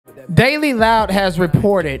Daily Loud has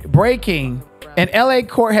reported breaking. An LA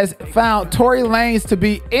court has found Tory Lanez to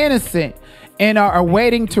be innocent and are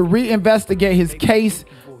awaiting to reinvestigate his case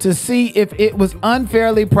to see if it was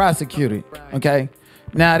unfairly prosecuted. Okay.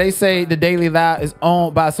 Now, they say the Daily Loud is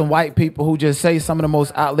owned by some white people who just say some of the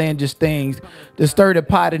most outlandish things to stir the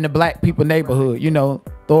pot in the black people neighborhood. You know,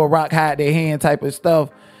 throw a rock, hide their hand type of stuff,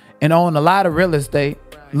 and own a lot of real estate.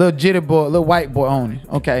 Little jitty boy, little white boy own it.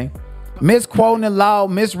 Okay. Misquoting the law,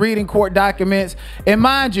 misreading court documents. And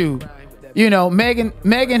mind you, you know,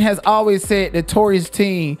 Megan has always said that Tory's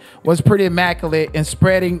team was pretty immaculate in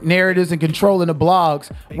spreading narratives and controlling the blogs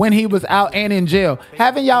when he was out and in jail.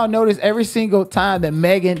 Haven't y'all noticed every single time that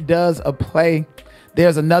Megan does a play,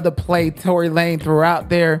 there's another play Tory Lanez threw out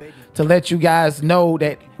there to let you guys know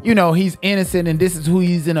that, you know, he's innocent and this is who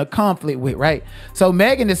he's in a conflict with, right? So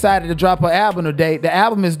Megan decided to drop her album today. The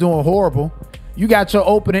album is doing horrible. You got your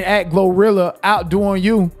opening act, Glorilla, outdoing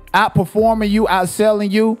you, outperforming you, outselling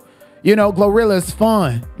you. You know, Glorilla is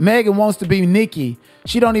fun. Megan wants to be Nicki.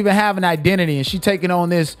 She don't even have an identity, and she taking on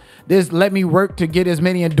this let me work to get as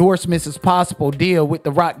many endorsements as possible deal with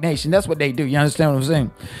the Rock Nation. That's what they do. You understand what I'm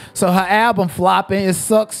saying? So her album flopping. It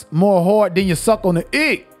sucks more hard than you suck on the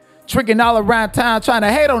ick. Tricking all around town, trying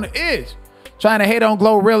to hate on the itch. Trying to hate on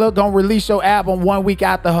Glorilla. Gonna release your album 1 week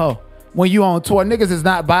after her. When you on tour, niggas is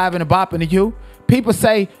not vibing and bopping to you. People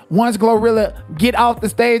say once Glorilla get off the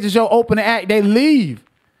stage as your opening act, they leave.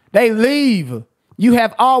 They leave. You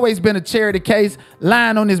have always been a charity case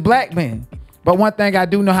lying on this black man. But one thing I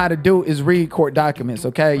do know how to do is read court documents,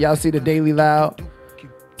 okay? Y'all see the Daily Loud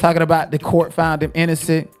talking about the court found him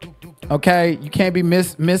innocent, okay? You can't be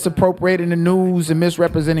misappropriating the news and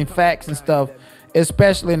misrepresenting facts and stuff,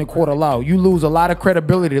 especially in the court of law. You lose a lot of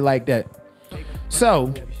credibility like that.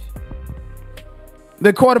 So,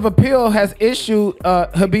 the Court of Appeal has issued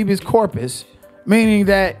habeas corpus, meaning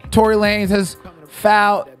that Tory Lanez has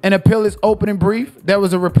filed an appeal opening brief. There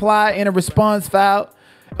was a reply and a response filed,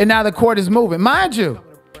 and now the court is moving. Mind you,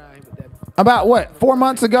 about what, 4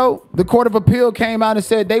 months ago, the Court of Appeal came out and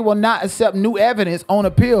said they will not accept new evidence on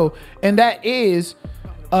appeal, and that is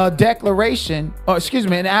a declaration, or excuse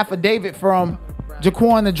me, an affidavit from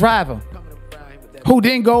Jaquan the driver, who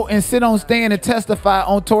didn't go and sit on stand and testify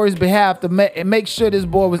on Tory's behalf to make sure this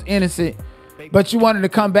boy was innocent. But you wanted to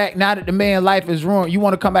come back now that the man's life is ruined. You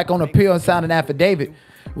want to come back on appeal and sign an affidavit.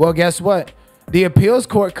 Well, guess what? The appeals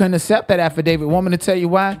court couldn't accept that affidavit. Want me to tell you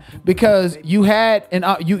why? Because you had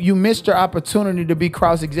you missed your opportunity to be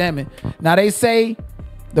cross-examined. Now they say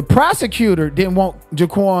the prosecutor didn't want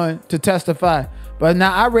Jaquan to testify, but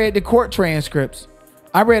now I read the court transcripts.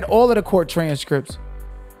 I read all of the court transcripts.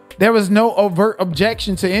 There was no overt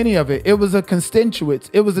objection to any of it. It was a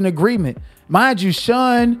constituents. It was an agreement. Mind you,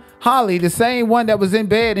 Sean Holly, the same one that was in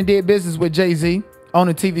bed and did business with Jay-Z on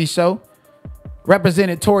a TV show,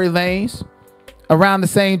 represented Tory Lanez around the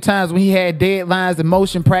same times when he had deadlines and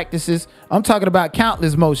motion practices. I'm talking about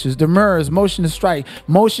countless motions, demurs, motion to strike,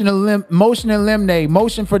 motion to eliminate,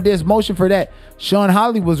 motion for this, motion for that. Sean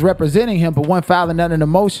Holly was representing him, but wasn't filing none of the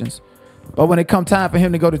motions. But when it come time for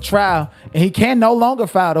him to go to trial and he can no longer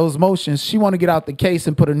file those motions, she want to get out the case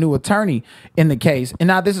and put a new attorney in the case. And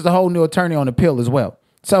now this is a whole new attorney on appeal as well.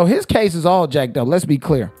 So his case is all jacked up. Let's be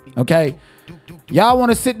clear. Okay. Y'all want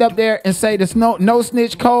to sit up there and say this no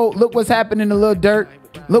snitch code. Look what's happening in Lil Durk.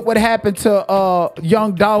 Look what happened to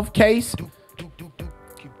Young Dolph case.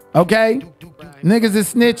 Okay. Niggas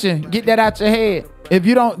is snitching. Get that out your head. If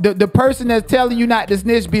you don't, the person that's telling you not to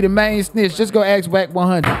snitch be the main snitch. Just go ask Wack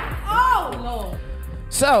 100.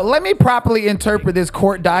 So let me properly interpret this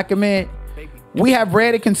court document. We have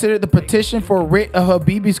read and considered the petition for writ of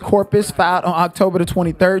habeas corpus filed on October the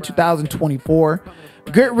 23rd, 2024.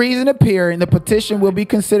 Good reason appearing, the petition will be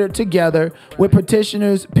considered together with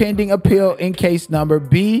petitioners pending appeal in case number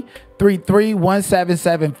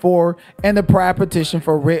B331774 and the prior petition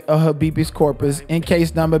for writ of habeas corpus in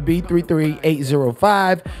case number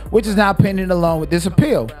B33805, which is now pending along with this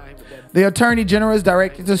appeal. The Attorney General is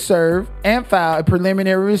directed to serve and file a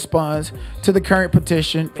preliminary response to the current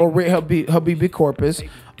petition for writ habeas corpus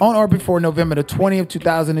on or before November the 20th,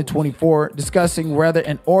 2024, discussing whether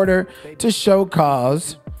an order to show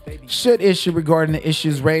cause should issue regarding the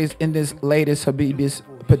issues raised in this latest habeas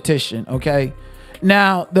petition, okay?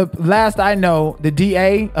 Now, the last I know, the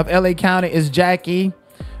DA of LA County is Jackie.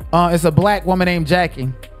 It's a black woman named Jackie.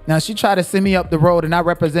 Now, she tried to send me up the road and I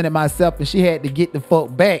represented myself and she had to get the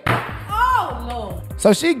fuck back.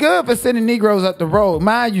 So she good for sending Negroes up the road.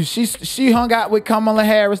 Mind you, she hung out with Kamala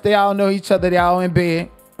Harris. They all know each other. They all in bed.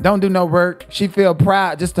 Don't do no work. She feel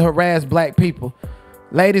proud just to harass black people.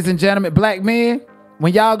 Ladies and gentlemen, black men,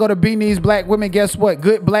 when y'all go to beating these black women, guess what?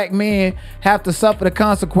 Good black men have to suffer the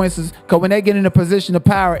consequences, because when they get in a position of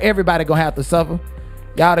power, everybody gonna have to suffer.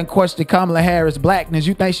 Y'all done questioned Kamala Harris' blackness.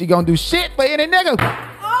 You think she gonna do shit for any nigga?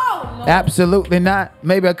 Oh, no. Absolutely not.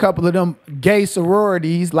 Maybe a couple of them gay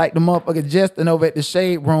sororities like the motherfucker Justin over at the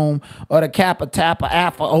Shade Room, or the Kappa, Tappa,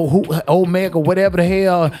 Alpha, Omega, whatever the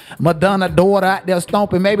hell, Madonna daughter out there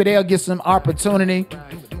stomping. Maybe they'll get some opportunity.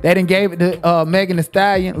 They done gave it to Megan Thee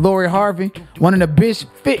Stallion, Lori Harvey, one of the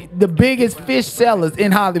biggest fish sellers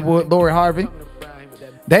in Hollywood, Lori Harvey.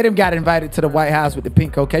 They done got invited to the White House with the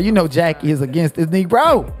pink cocaine. You know Jackie is against this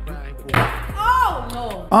Negro.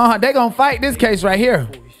 Oh, no. They gonna fight this case right here.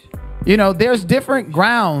 You know, there's different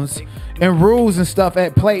grounds and rules and stuff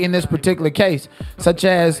at play in this particular case, such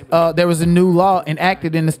as there was a new law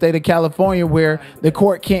enacted in the state of California where the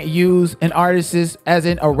court can't use an artist's, as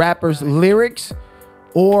in a rapper's, lyrics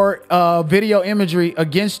or video imagery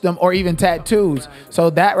against them, or even tattoos. So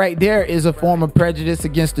that right there is a form of prejudice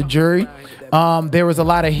against the jury. There was a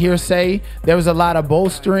lot of hearsay. There was a lot of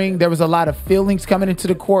bolstering. There was a lot of feelings coming into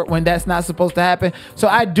the court when that's not supposed to happen. So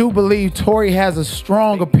I do believe Tory has a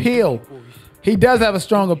strong appeal. He does have a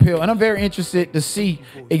strong appeal, and I'm very interested to see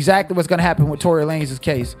exactly what's going to happen with Tory Lanez'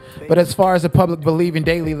 case. But as far as the public believing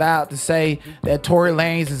Daily Loud to say that Tory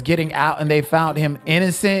Lanez is getting out and they found him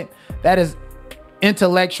innocent, that is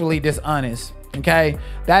intellectually dishonest. Okay,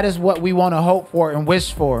 that is what we want to hope for and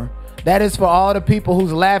wish for. That is for all the people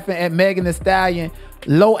who's laughing at Megan Thee Stallion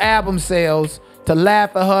low album sales, to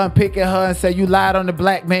laugh at her and pick at her and say you lied on the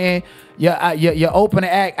black man, your opening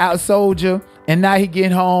act outsold you, and now he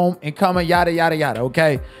getting home and coming yada yada yada.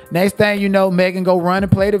 Okay, next thing you know, Megan go run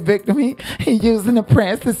and play the victim. He using the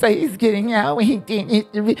press to say he's getting out when he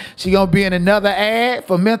didn't. She gonna be in another ad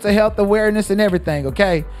for mental health awareness and everything.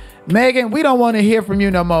 Okay, Megan, we don't want to hear from you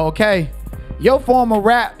no more. Okay, your former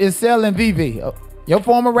rap is selling VV. Your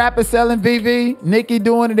former rapper selling VV, Nicki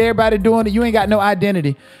doing it, everybody doing it. You ain't got no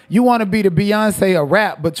identity. You want to be the Beyonce of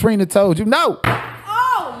rap, but Trina told you no.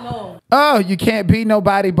 Oh, no. Oh, you can't be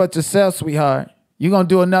nobody but yourself, sweetheart. You going to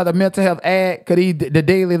do another mental health ad because the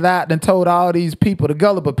Daily Loud done told all these people, the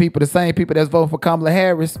gullible people, the same people that's voting for Kamala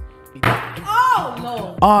Harris.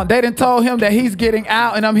 Oh, no. They done told him that he's getting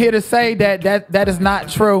out, and I'm here to say that is not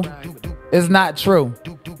true. It's not true.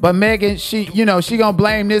 But Megan, she gonna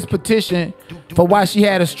blame this petition for why she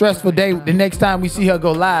had a stressful day the next time we see her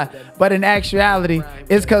go live. But in actuality,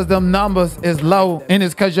 it's because them numbers is low, and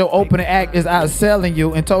it's because your opening act is outselling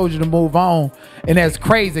you and told you to move on. And that's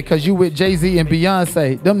crazy because you with Jay-Z and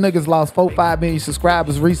Beyonce. Them niggas lost 4-5 million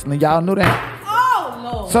subscribers recently. Y'all knew that?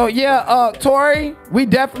 Oh, no. So yeah, Tory, we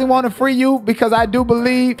definitely want to free you because I do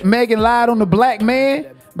believe Megan lied on the black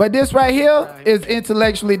man. But this right here is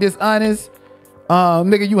intellectually dishonest.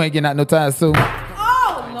 Nigga, you ain't getting out no time soon.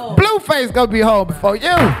 Oh, no. Blueface gonna be home before you.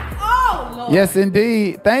 Oh, no. Yes,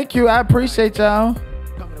 indeed. Thank you. I appreciate y'all.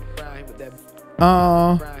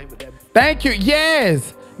 Thank you.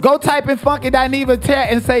 Yes. Go type in Funky Dineva chat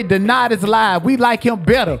and say Denard is live. We like him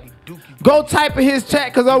better. Go type in his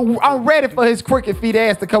chat because I'm ready for his crooked feet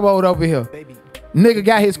ass to come over here. Nigga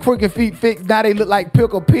got his crooked feet fixed. Now they look like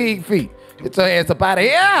pickled pig feet. Get your ass up out of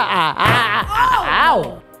here.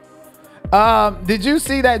 Ow. Did you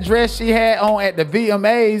see that dress she had on at the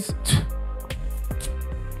VMAs?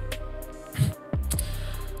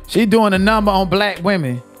 She doing a number on black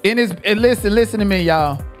women. Listen to me,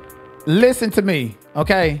 y'all. Listen to me,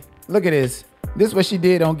 okay? Look at this. This is what she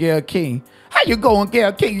did on Gayle King. How you going,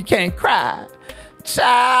 Gayle King? You can't cry.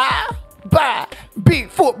 Child, bye. Big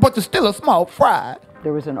foot, but you're still a small fry.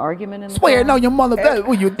 There was an argument in the Swear, no, your mother died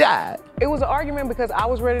when you died. It was an argument because I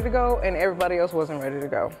was ready to go and everybody else wasn't ready to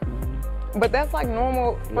go. But that's like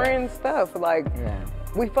normal friend stuff. Like,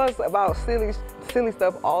 we fuss about silly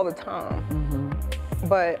stuff all the time.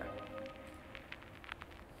 But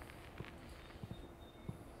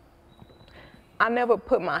I never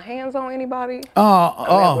put my hands on anybody. I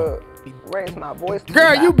never raised my voice.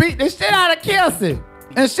 Girl, you beat the shit out of Kelsey,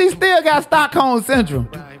 and she still got Stockholm Syndrome.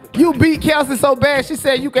 You beat Kelsey so bad, she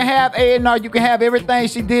said you can have A&R, you can have everything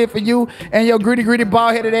she did for you and your gritty,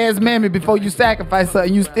 bald-headed ass mammy before you sacrifice her,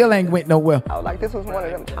 and you still ain't went nowhere. I was like, this was one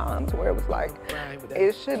of them times where it was like,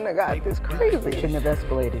 it shouldn't have got this crazy. It shouldn't have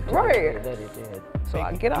escalated. Right. That it did. So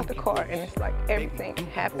I get out the car, and it's like everything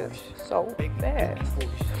happens so fast.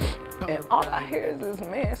 And all I hear is this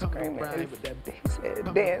man screaming, and he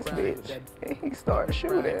said, dance, bitch. And he started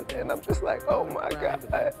shooting, and I'm just like, oh my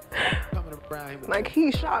God. Like,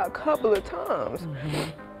 he shot a couple of times.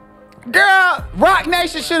 Girl, Rock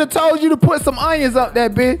Nation should have told you to put some onions up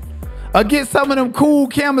that bitch. Or get some of them cool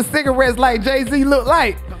Camel cigarettes like Jay-Z look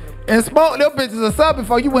like. And smoke them bitches or something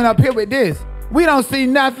before you went up here with this. We don't see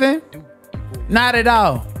nothing. Not at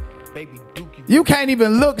all. You can't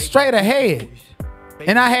even look straight ahead.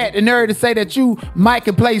 And I had the nerve to say that you might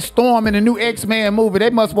can play Storm in the new X-Men movie. They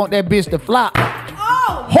must want that bitch to flop.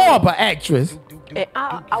 Oh. Horrible actress. And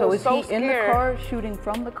I so was is so he scared. in the car shooting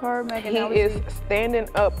from the car, Megan? He is standing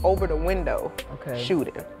up over the window,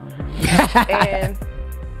 shooting. And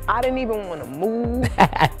I didn't even want to move.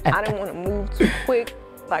 I didn't want to move too quick,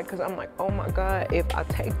 like, cause I'm like, oh my God, if I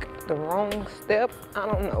take the wrong step, I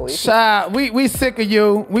don't know. Child, we sick of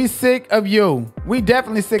you. We sick of you. We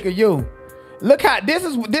definitely sick of you. Look how this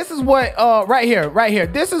is what right here.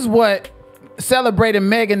 This is what celebrating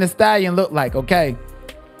Megan Thee Stallion look like. Okay.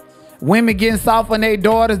 Women getting soft on their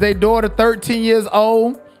daughters. Their daughter 13 years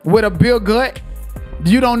old with a bill gut.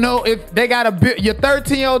 You don't know if they got a bill. Your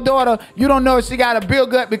 13-year-old daughter, you don't know if she got a bill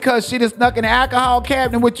gut because she just snuck in the alcohol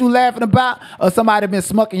cabinet, what you laughing about, or somebody been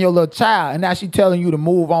smucking your little child and now she telling you to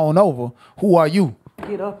move on over. Who are you?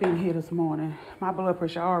 Get up in here this morning. My blood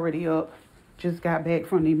pressure already up. Just got back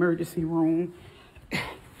from the emergency room.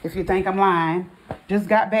 If you think I'm lying, just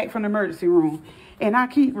got back from the emergency room. And I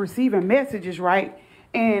keep receiving messages, right?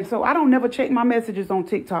 And so I don't never check my messages on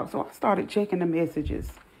TikTok. So I started checking the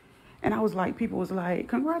messages. And I was like, people was like,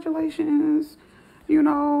 congratulations, you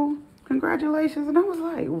know, congratulations. And I was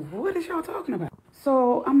like, what is y'all talking about?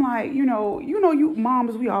 So I'm like, you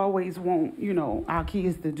moms, we always want, our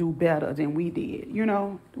kids to do better than we did.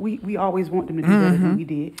 We always want them to do better than we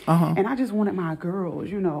did. And I just wanted my girls,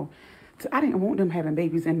 I didn't want them having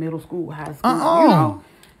babies in middle school, high school,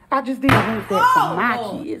 I just didn't want that for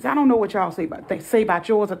my kids. I don't know what y'all say about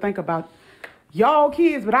yours or think about y'all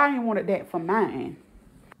kids, but I didn't want that for mine.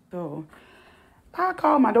 So I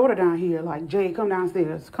called my daughter down here, like, Jay, come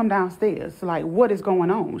downstairs. Like, what is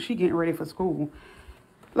going on? She getting ready for school.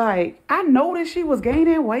 Like, I noticed she was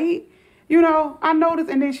gaining weight. I noticed,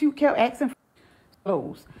 and then she kept asking for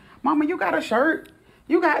clothes. Mama, you got a shirt?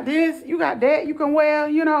 You got this? You got that you can wear,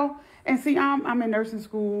 And see, I'm in nursing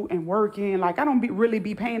school and working. Like, I don't really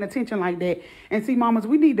be paying attention like that. And see, mamas,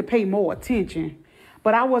 we need to pay more attention.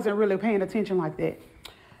 But I wasn't really paying attention like that.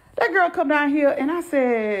 That girl come down here, and I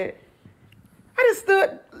said, I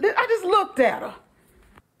just looked at her.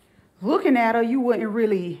 Looking at her, you wouldn't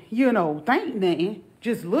really, think nothing.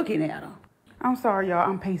 Just looking at her. I'm sorry, y'all.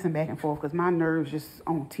 I'm pacing back and forth because my nerves just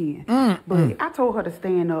on 10. But I told her to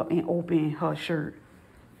stand up and open her shirt.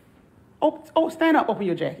 Stand up, open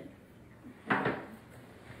your jacket.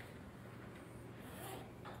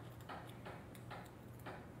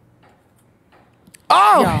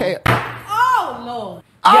 Oh, hell. Oh, Lord.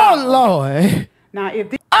 Oh, Lord. Now,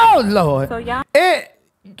 if this... Oh, Lord. So, y'all...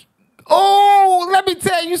 let me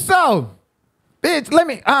tell you so. Bitch,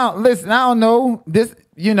 listen, I don't know. This,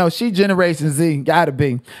 she Generation Z. Gotta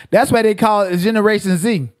be. That's why they call it Generation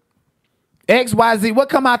Z. X, Y, Z. What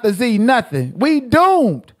come out the Z? Nothing. We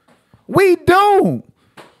doomed. Because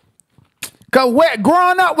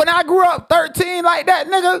growing up, when I grew up 13 like that,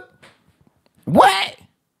 nigga, what?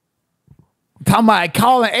 Talking about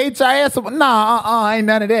calling HIS? Nah, ain't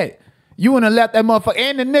none of that. You wouldn't have left that motherfucker.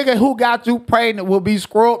 And the nigga who got you pregnant will be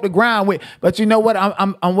scrubbed the ground with. But you know what?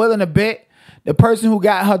 I'm willing to bet the person who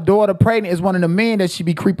got her daughter pregnant is one of the men that she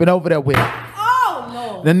be creeping over there with. Oh,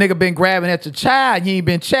 Lord. The nigga been grabbing at your child. You ain't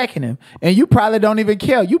been checking him. And you probably don't even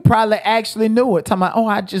care. You probably actually knew it. Talking about,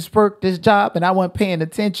 I just worked this job and I wasn't paying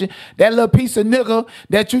attention. That little piece of nigga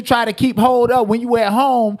that you try to keep hold up when you at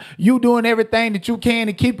home, you doing everything that you can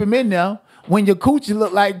to keep him in there. When your coochie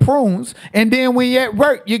look like prunes, and then when you at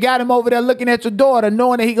work, you got him over there looking at your daughter,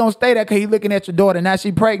 knowing that he gonna stay there because he looking at your daughter. Now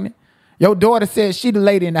she pregnant. Your daughter says she the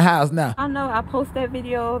lady in the house now. I know I post that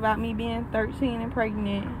video about me being 13 and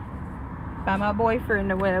pregnant by my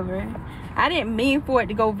boyfriend or whatever. I didn't mean for it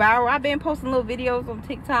to go viral. I've been posting little videos on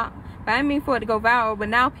TikTok, but I didn't mean for it to go viral. But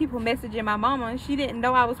now people messaging my mama. She didn't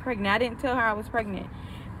know I was pregnant. I didn't tell her I was pregnant.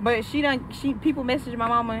 But people messaged my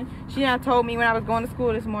mama. She done told me when I was going to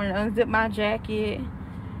school this morning, unzip my jacket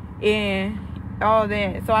and all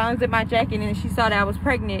that. So I unzipped my jacket and she saw that I was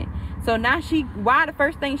pregnant. So now the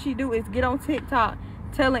first thing she do is get on TikTok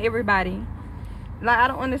telling everybody. Like, I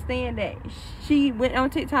don't understand that. She went on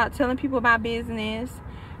TikTok telling people my business.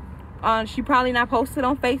 She probably not posted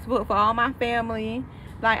on Facebook for all my family.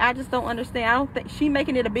 Like, I just don't understand. I don't think she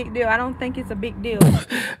making it a big deal. I don't think it's a big deal.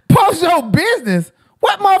 Post your business.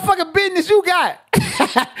 What motherfucking business you got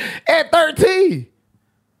at 13?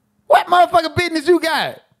 What motherfucking business you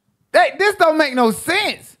got? This don't make no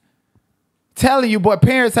sense. Telling you, boy,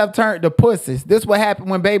 parents have turned to pussies. This what happened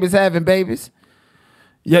when babies having babies.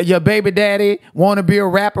 Your baby daddy want to be a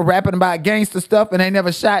rapper, rapping about gangster stuff, and they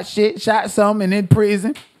never shot shit, shot some and in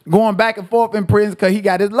prison. going back and forth in prison because he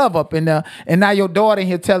got his love up in there. And now your daughter in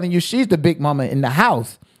here telling you she's the big mama in the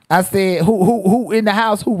house. I said, who in the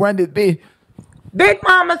house? Who run this bitch? Big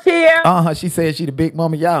Mama's here. She said she the big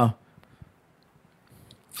mama, y'all.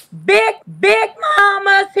 Big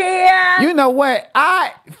Mama's here. You know what?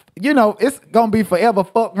 It's gonna be forever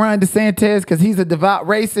fuck Ron DeSantis because he's a devout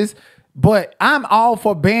racist. But I'm all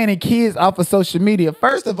for banning kids off of social media.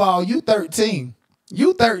 First of all, you 13.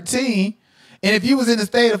 You 13. And if you was in the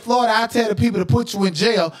state of Florida, I tell the people to put you in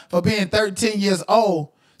jail for being 13 years old,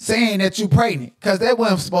 saying that you pregnant. Because that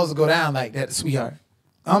wasn't supposed to go down like that, sweetheart.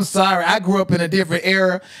 I'm sorry. I grew up in a different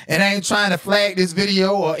era, and I ain't trying to flag this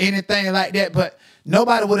video or anything like that, but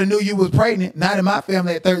nobody would have knew you was pregnant. Not in my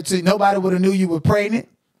family at 13. Nobody would have knew you were pregnant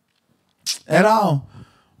at all.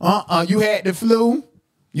 You had the flu.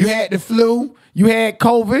 You had the flu. You had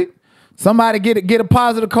COVID. Somebody get a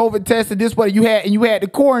positive COVID test, and this what you had, and you had the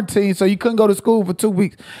quarantine, so you couldn't go to school for 2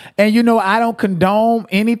 weeks. And I don't condone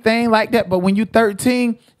anything like that, but when you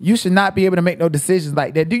 13, you should not be able to make no decisions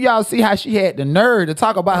like that. Do y'all see how she had the nerve to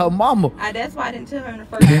talk about her mama? That's why I didn't tell her in the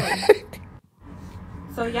first place.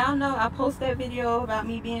 So y'all know I posted that video about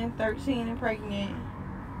me being 13 and pregnant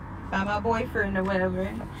by my boyfriend or whatever.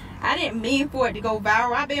 I didn't mean for it to go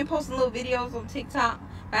viral. I've been posting little videos on TikTok.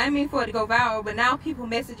 I didn't mean for it to go viral, but now people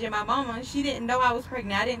messaging my mama. She didn't know I was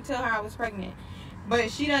pregnant. I didn't tell her I was pregnant. But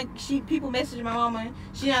people messaging my mama.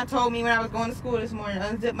 She done told me when I was going to school this morning,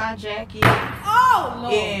 unzip my jacket. Oh,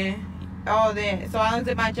 Lord. Yeah, all that. So I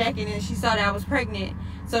unzipped my jacket and she saw that I was pregnant.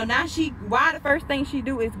 So now why the first thing she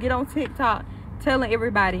do is get on TikTok telling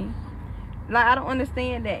everybody. Like, I don't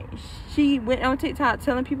understand that. She went on TikTok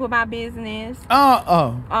telling people my business.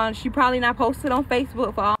 She probably not posted on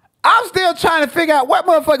Facebook for all. I'm still trying to figure out what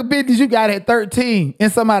motherfucking business you got at 13 in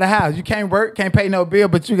somebody's house. You can't work, can't pay no bill,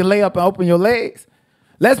 but you can lay up and open your legs.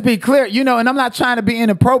 Let's be clear, and I'm not trying to be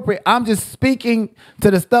inappropriate. I'm just speaking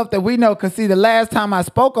to the stuff that we know. Because, see, the last time I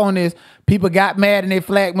spoke on this, people got mad and they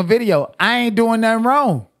flagged my video. I ain't doing nothing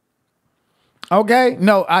wrong. Okay?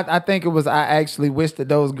 No, I think it was, I actually wish that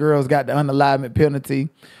those girls got the unalivement penalty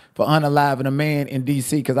for unaliving a man in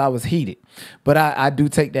D.C. because I was heated. But I do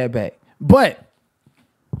take that back. But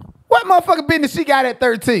what motherfucking business she got at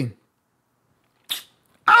 13?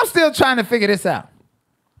 I'm still trying to figure this out.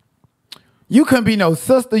 You couldn't be no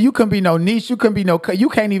sister. You couldn't be no niece. You couldn't be you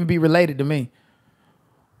can't even be related to me.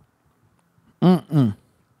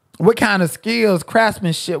 What kind of skills,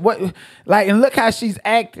 craftsmanship? And look how she's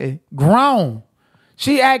acting. Grown.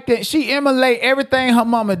 She emulate everything her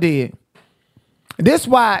mama did. This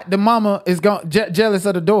why the mama is jealous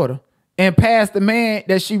of the daughter. And pass the man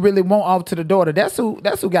that she really want off to the daughter. That's who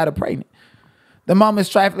got her pregnant. The mama is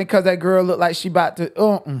trifling because that girl looked like she about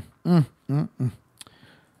to.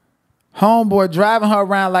 Homeboy driving her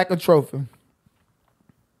around like a trophy.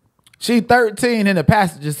 She 13 in the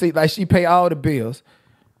passenger seat, like she pay all the bills.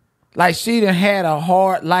 Like she done had a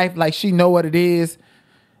hard life, like she know what it is.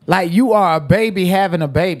 Like you are a baby having a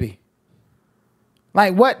baby.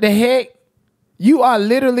 Like what the heck? You are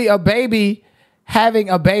literally a baby having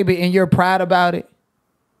a baby and you're proud about it.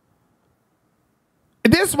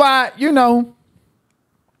 This why,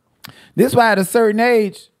 this why at a certain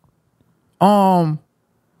age,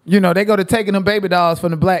 they go to taking them baby dolls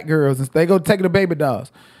from the black girls. And they go to taking the baby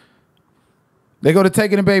dolls. They go to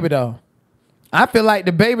taking the baby doll. I feel like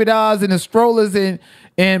the baby dolls and the strollers and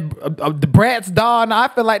the Bratz doll, and I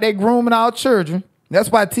feel like they grooming our children. That's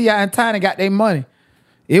why T.I. and Tiny got their money.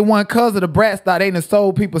 It wasn't because of the Bratz doll. They done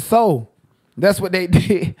sold people's soul. That's what they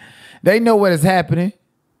did. They know what is happening.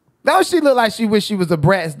 Don't she look like she wish she was a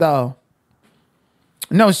Bratz doll?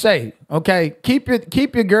 No shade, okay? Keep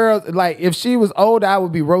your girls, like if she was older, I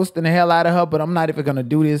would be roasting the hell out of her, but I'm not even gonna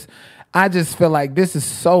do this. I just feel like this is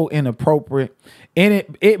so inappropriate.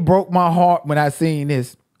 And it broke my heart when I seen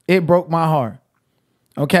this. It broke my heart.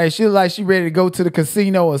 Okay, she look like she ready to go to the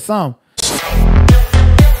casino or something.